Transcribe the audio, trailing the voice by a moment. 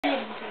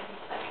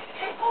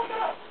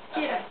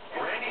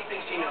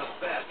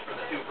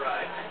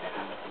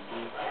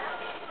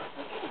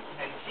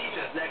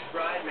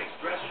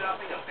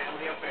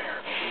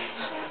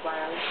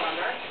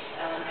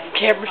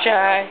camera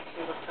shy.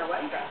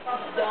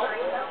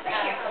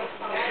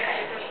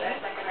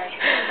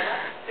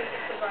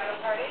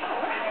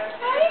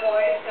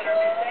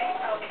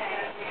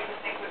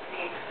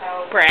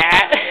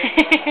 Brat.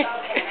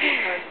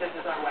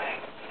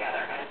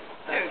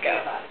 There we go.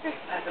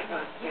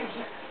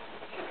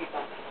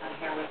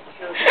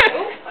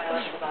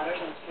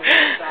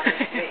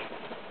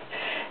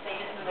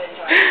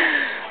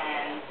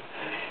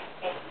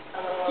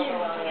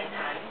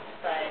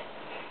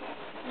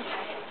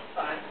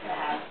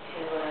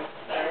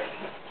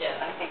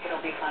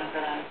 Fun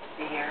for them to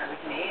be here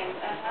with me and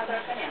have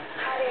their opinion.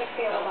 How do you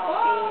feel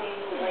about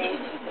being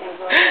late and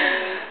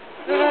rolling?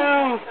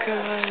 Oh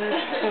god,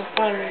 that's so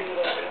funny.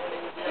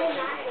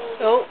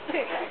 Oh. Do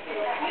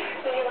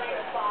you like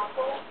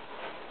waffle?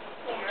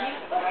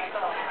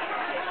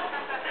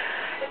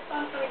 It's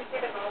fun for me to see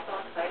them all so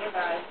excited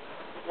about it.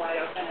 Wide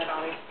open and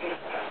all these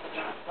beautiful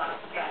restaurants, lots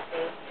of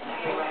dresses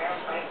everywhere,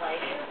 bright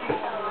lights.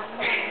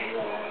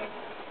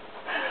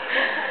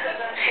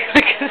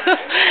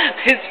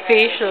 His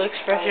facial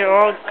expression,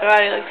 oh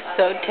god, he looks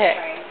so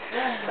ticked.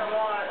 So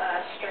more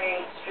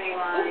straight,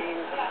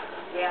 streamlined.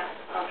 Yeah.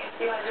 Okay.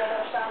 Do you want to do a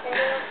little shopping?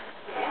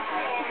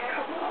 Yeah.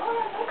 Come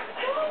on.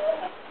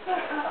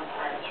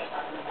 Sometimes you're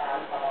talking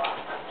about a lot.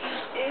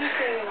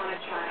 Anything you want to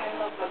try.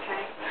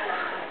 Okay.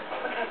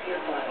 Look how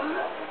beautiful it is.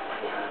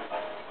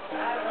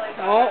 Yeah. I really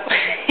Oh.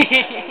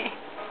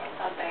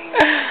 something.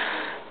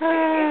 It's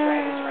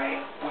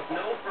right. With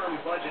no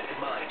firm budget in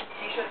mind,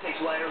 Keisha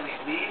takes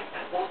Latterly's lead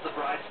and pulls the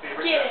bride's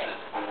favorite dresses.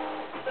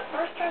 The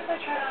first dress I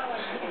tried on was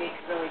a unique,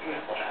 really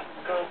beautiful dress.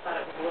 Girls thought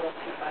it was a little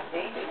too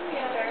fussy.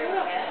 Yeah, very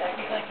romantic.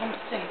 Like I'm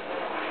sick.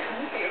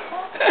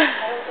 Beautiful.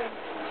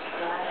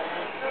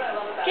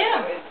 Get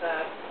him. Is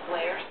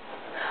layers.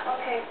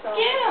 Okay, so.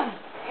 Get him.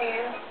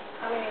 Hands.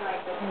 How many like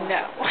this?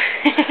 No.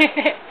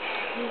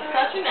 He's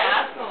such an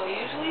asshole.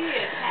 Usually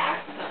he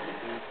attacks them.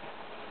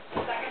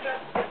 The second dress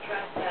is a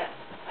dress that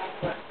I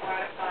put 4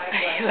 out of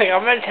 5. He's like,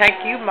 I'm gonna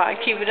attack you, Ma.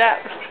 Keep it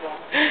up.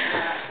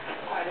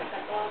 Quite as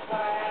simple as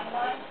what I have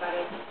on, but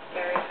it's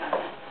very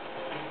feminine.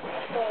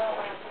 So I don't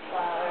like the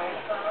flowers.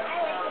 I like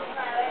the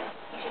flowers.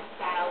 Keisha's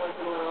style was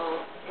a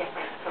little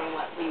different from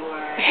what we were,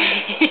 but in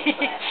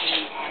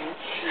the end,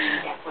 she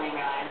definitely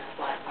realized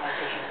what our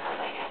vision was,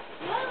 I guess.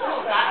 No,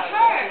 not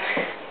her.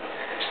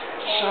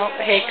 Oh,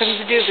 here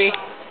comes the doobie.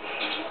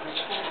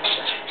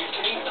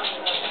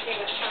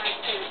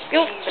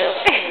 Go. Don't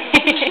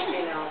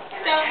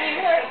you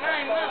hurt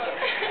my mouth.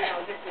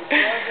 This is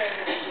your day,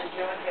 this is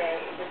your day,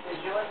 this is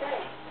your day.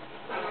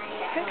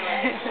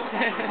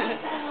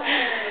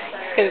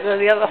 He's gonna go to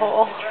the other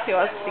hole. He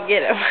wants to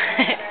get him.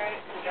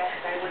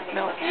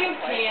 No. You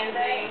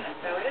pansy.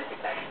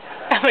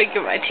 I'm gonna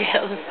get my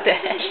tail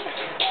instead.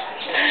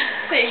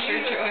 Take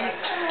your choice.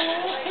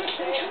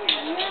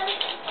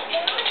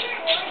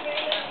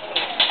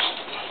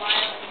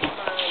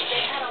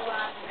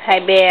 Hi,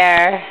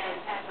 Bear.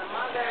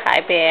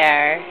 Hi,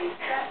 Bear.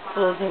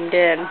 Little zoomed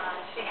in.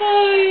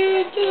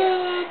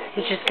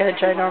 He's just got a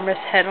ginormous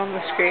head on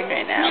the screen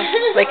right now.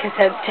 Like his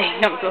head's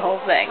taking up the whole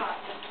thing.